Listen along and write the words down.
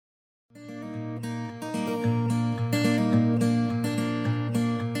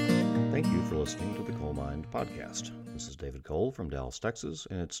Stand podcast. This is David Cole from Dallas, Texas,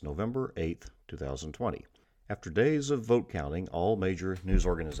 and it's November 8th, 2020. After days of vote counting, all major news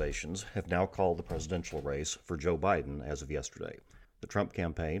organizations have now called the presidential race for Joe Biden as of yesterday. The Trump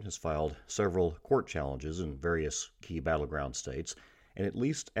campaign has filed several court challenges in various key battleground states, and at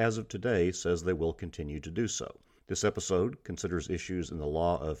least as of today says they will continue to do so. This episode considers issues in the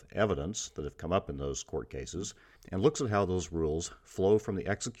law of evidence that have come up in those court cases and looks at how those rules flow from the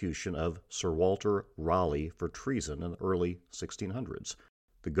execution of Sir Walter Raleigh for treason in the early 1600s.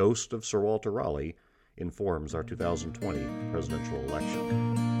 The ghost of Sir Walter Raleigh informs our 2020 presidential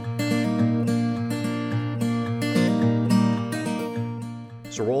election.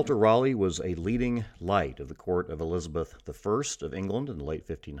 Sir Walter Raleigh was a leading light of the court of Elizabeth I of England in the late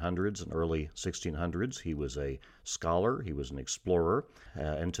 1500s and early 1600s. He was a scholar, he was an explorer,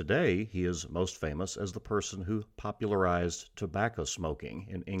 and today he is most famous as the person who popularized tobacco smoking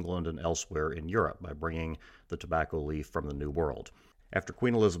in England and elsewhere in Europe by bringing the tobacco leaf from the New World. After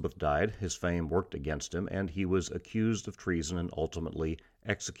Queen Elizabeth died, his fame worked against him, and he was accused of treason and ultimately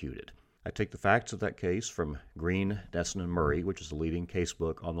executed. I take the facts of that case from Green, Nesson, and Murray, which is the leading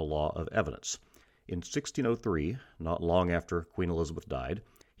casebook on the law of evidence. In 1603, not long after Queen Elizabeth died,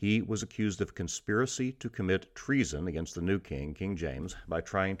 he was accused of conspiracy to commit treason against the new king, King James, by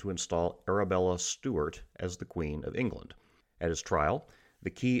trying to install Arabella Stuart as the Queen of England. At his trial,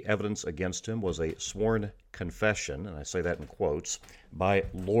 the key evidence against him was a sworn confession, and I say that in quotes, by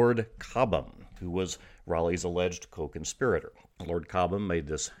Lord Cobham, who was Raleigh's alleged co-conspirator. Lord Cobham made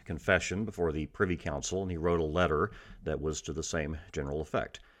this confession before the Privy Council, and he wrote a letter that was to the same general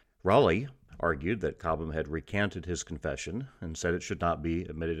effect. Raleigh argued that Cobham had recanted his confession and said it should not be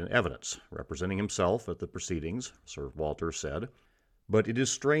admitted in evidence. Representing himself at the proceedings, Sir Walter said, "But it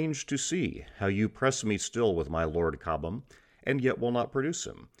is strange to see how you press me still with my Lord Cobham, and yet will not produce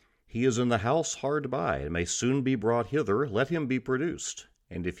him. He is in the house hard by, and may soon be brought hither. Let him be produced.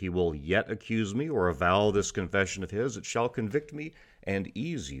 And if he will yet accuse me or avow this confession of his, it shall convict me and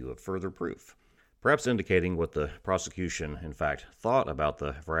ease you of further proof." Perhaps indicating what the prosecution, in fact, thought about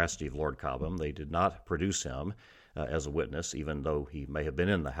the veracity of Lord Cobham, they did not produce him as a witness, even though he may have been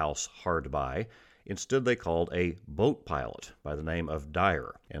in the house hard by. Instead, they called a boat pilot by the name of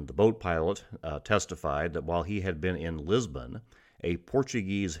Dyer. And the boat pilot testified that while he had been in Lisbon, a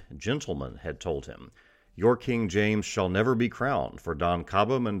Portuguese gentleman had told him, "Your King James shall never be crowned, for Don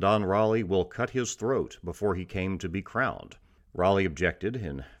Cobham and Don Raleigh will cut his throat before he came to be crowned." Raleigh objected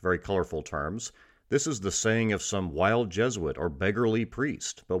in very colorful terms, "This is the saying of some wild Jesuit or beggarly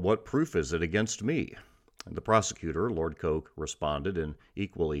priest, but what proof is it against me?" And the prosecutor, Lord Coke, responded in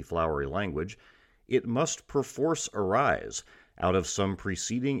equally flowery language, "It must perforce arise out of some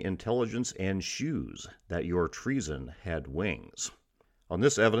preceding intelligence and shews that your treason had wings." On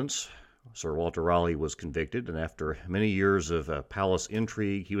this evidence, Sir Walter Raleigh was convicted, and after many years of palace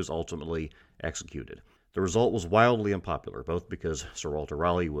intrigue, he was ultimately executed. The result was wildly unpopular, both because Sir Walter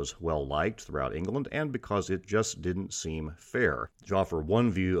Raleigh was well-liked throughout England and because it just didn't seem fair to offer one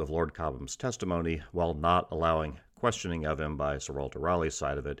view of Lord Cobham's testimony while not allowing questioning of him by Sir Walter Raleigh's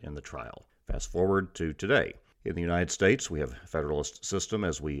side of it in the trial. Fast forward to today. In the United States, we have a federalist system,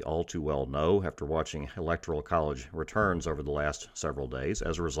 as we all too well know after watching Electoral College returns over the last several days.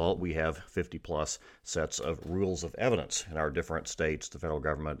 As a result, we have 50-plus sets of rules of evidence in our different states, the federal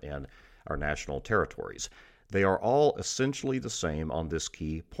government, and our national territories. They are all essentially the same on this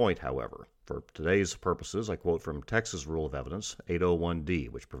key point, however. For today's purposes, I quote from Texas Rule of Evidence 801D,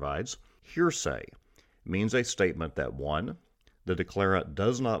 which provides, "Hearsay means a statement that 1. The declarant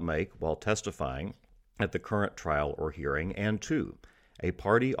does not make while testifying at the current trial or hearing, and 2. A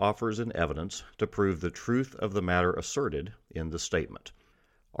party offers an evidence to prove the truth of the matter asserted in the statement."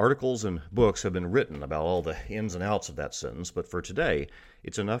 Articles and books have been written about all the ins and outs of that sentence, but for today,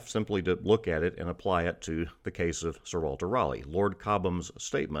 it's enough simply to look at it and apply it to the case of Sir Walter Raleigh. Lord Cobham's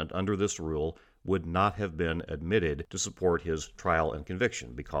statement under this rule would not have been admitted to support his trial and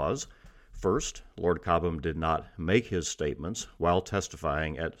conviction because, first, Lord Cobham did not make his statements while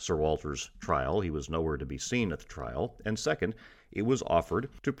testifying at Sir Walter's trial. He was nowhere to be seen at the trial. And second, it was offered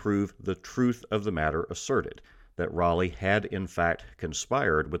to prove the truth of the matter asserted, that Raleigh had in fact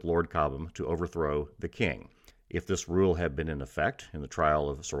conspired with Lord Cobham to overthrow the king. If this rule had been in effect in the trial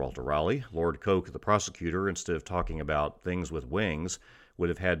of Sir Walter Raleigh, Lord Coke, the prosecutor, instead of talking about things with wings, would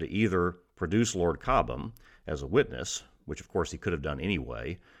have had to either produce Lord Cobham as a witness, which of course he could have done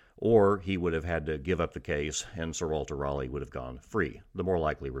anyway, or he would have had to give up the case and Sir Walter Raleigh would have gone free, the more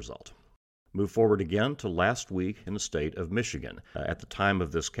likely result. Move forward again to last week in the state of Michigan. At the time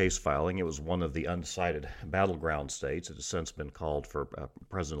of this case filing, it was one of the undecided battleground states. It has since been called for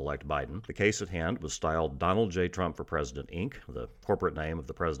President-elect Biden. The case at hand was styled Donald J. Trump for President, Inc., the corporate name of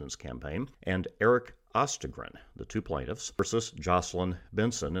the president's campaign, and Eric Ostagren, the two plaintiffs, versus Jocelyn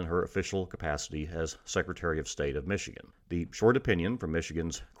Benson in her official capacity as Secretary of State of Michigan. The short opinion from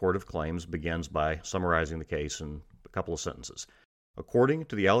Michigan's Court of Claims begins by summarizing the case in a couple of sentences. According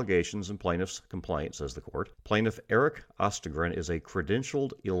to the allegations in plaintiff's complaint, says the court, plaintiff Eric Ostagren is a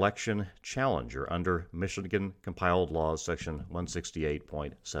credentialed election challenger under Michigan Compiled Laws Section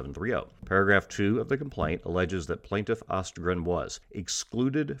 168.730. Paragraph 2 of the complaint alleges that plaintiff Ostagren was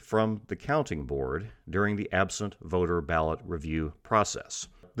excluded from the counting board during the absent voter ballot review process.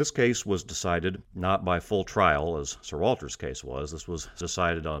 This case was decided not by full trial, as Sir Walter's case was. This was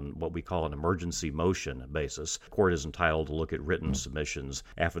decided on what we call an emergency motion basis. The court is entitled to look at written submissions,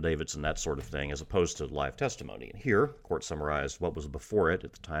 affidavits, and that sort of thing, as opposed to live testimony. And here, the court summarized what was before it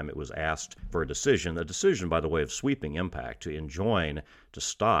at the time it was asked for a decision, by the way, of sweeping impact to enjoin, to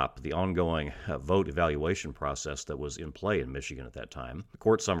stop the ongoing vote evaluation process that was in play in Michigan at that time. The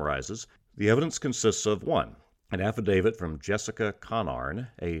court summarizes, the evidence consists of 1, an affidavit from Jessica Conarn,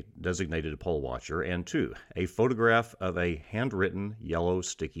 a designated poll watcher, and 2, a photograph of a handwritten yellow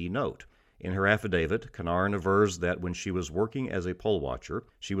sticky note. In her affidavit, Conarn avers that when she was working as a poll watcher,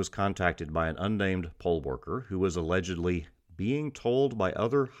 she was contacted by an unnamed poll worker who was allegedly being told by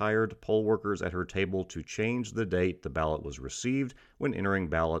other hired poll workers at her table to change the date the ballot was received when entering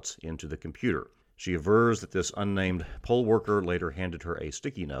ballots into the computer. She avers that this unnamed poll worker later handed her a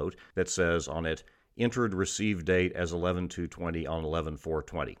sticky note that says on it, entered receive date as 11/2/20 on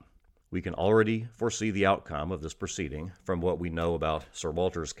 11/4/20. We can already foresee the outcome of this proceeding from what we know about Sir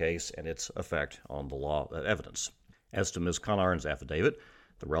Walter's case and its effect on the law evidence. As to Ms. Conarn's affidavit,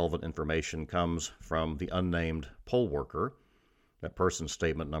 the relevant information comes from the unnamed poll worker. That person's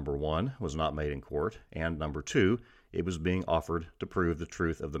statement, number 1, was not made in court, and number 2, it was being offered to prove the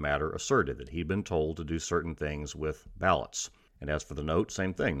truth of the matter asserted, that he'd been told to do certain things with ballots. And as for the note,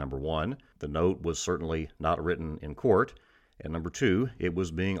 same thing. Number 1, the note was certainly not written in court. And number 2, it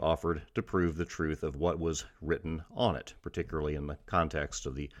was being offered to prove the truth of what was written on it, particularly in the context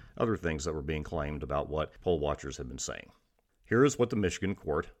of the other things that were being claimed about what poll watchers had been saying. Here is what the Michigan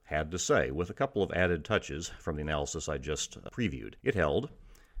court had to say, with a couple of added touches from the analysis I just previewed. It held,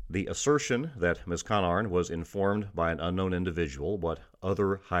 the assertion that Ms. Conarn was informed by an unknown individual what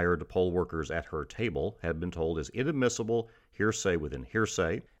other hired poll workers at her table had been told is inadmissible, hearsay within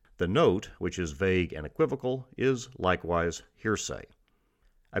hearsay. The note, which is vague and equivocal, is likewise hearsay.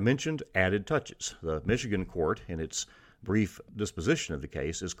 I mentioned added touches. The Michigan court, in its brief disposition of the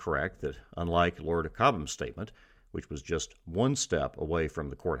case, is correct that, unlike Lord Cobham's statement, which was just one step away from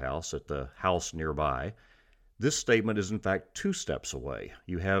the courthouse at the house nearby, this statement is in fact 2 steps away.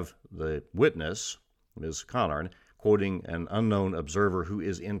 You have the witness, Ms. Conarn, quoting an unknown observer who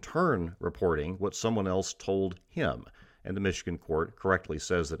is in turn reporting what someone else told him. And the Michigan court correctly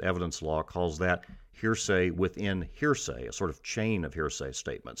says that evidence law calls that hearsay within hearsay, a sort of chain of hearsay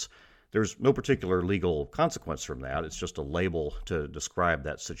statements. There's no particular legal consequence from that. It's just a label to describe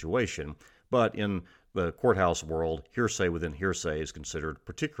that situation. But in the courthouse world, hearsay within hearsay is considered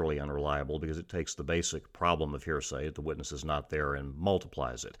particularly unreliable because it takes the basic problem of hearsay, that the witness is not there, and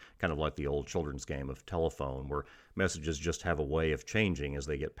multiplies it, kind of like the old children's game of telephone, where messages just have a way of changing as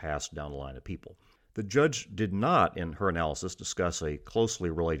they get passed down the line of people. The judge did not, in her analysis, discuss a closely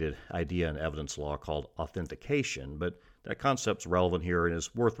related idea in evidence law called authentication, but that concept's relevant here and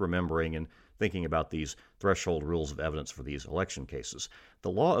is worth remembering in thinking about these threshold rules of evidence for these election cases. The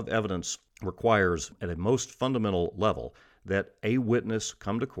law of evidence requires, at a most fundamental level, that a witness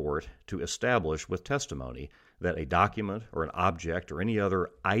come to court to establish with testimony that a document or an object or any other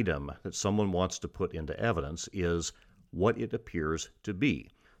item that someone wants to put into evidence is what it appears to be.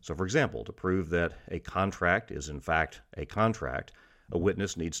 So, for example, to prove that a contract is in fact a contract, a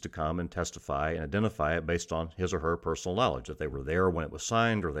witness needs to come and testify and identify it based on his or her personal knowledge, that they were there when it was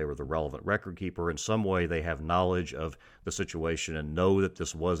signed or they were the relevant record keeper. In some way, they have knowledge of the situation and know that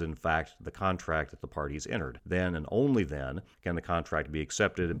this was in fact the contract that the parties entered. Then and only then can the contract be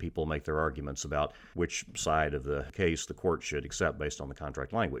accepted and people make their arguments about which side of the case the court should accept based on the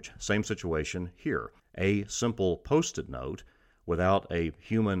contract language. Same situation here. A simple post-it note without a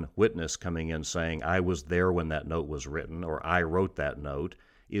human witness coming in saying, I was there when that note was written, or I wrote that note,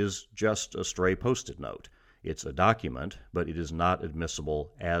 is just a stray post-it note. It's a document, but it is not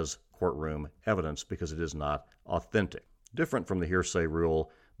admissible as courtroom evidence because it is not authentic. Different from the hearsay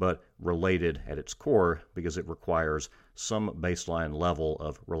rule, but related at its core because it requires some baseline level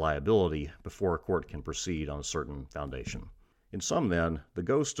of reliability before a court can proceed on a certain foundation. In sum, then, the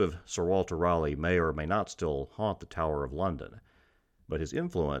ghost of Sir Walter Raleigh may or may not still haunt the Tower of London, but his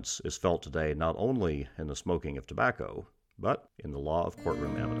influence is felt today not only in the smoking of tobacco, but in the law of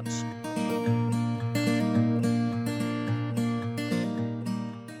courtroom evidence.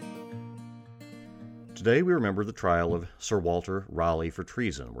 Today we remember the trial of Sir Walter Raleigh for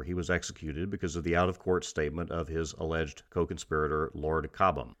treason, where he was executed because of the out-of-court statement of his alleged co-conspirator, Lord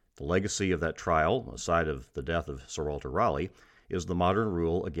Cobham. The legacy of that trial, aside of the death of Sir Walter Raleigh, is the modern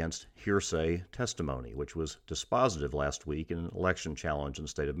rule against hearsay testimony, which was dispositive last week in an election challenge in the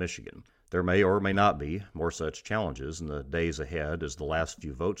state of Michigan. There may or may not be more such challenges in the days ahead as the last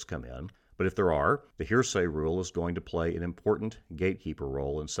few votes come in, but if there are, the hearsay rule is going to play an important gatekeeper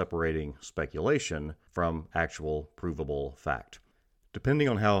role in separating speculation from actual provable fact. Depending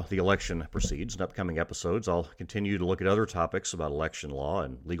on how the election proceeds in upcoming episodes, I'll continue to look at other topics about election law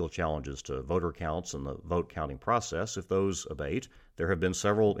and legal challenges to voter counts and the vote counting process. If those abate, there have been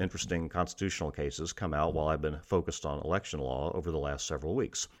several interesting constitutional cases come out while I've been focused on election law over the last several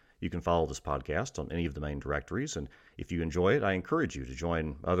weeks. You can follow this podcast on any of the main directories, and if you enjoy it, I encourage you to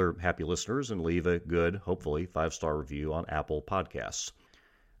join other happy listeners and leave a good, hopefully 5-star review on Apple Podcasts.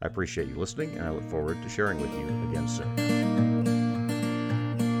 I appreciate you listening, and I look forward to sharing with you again soon.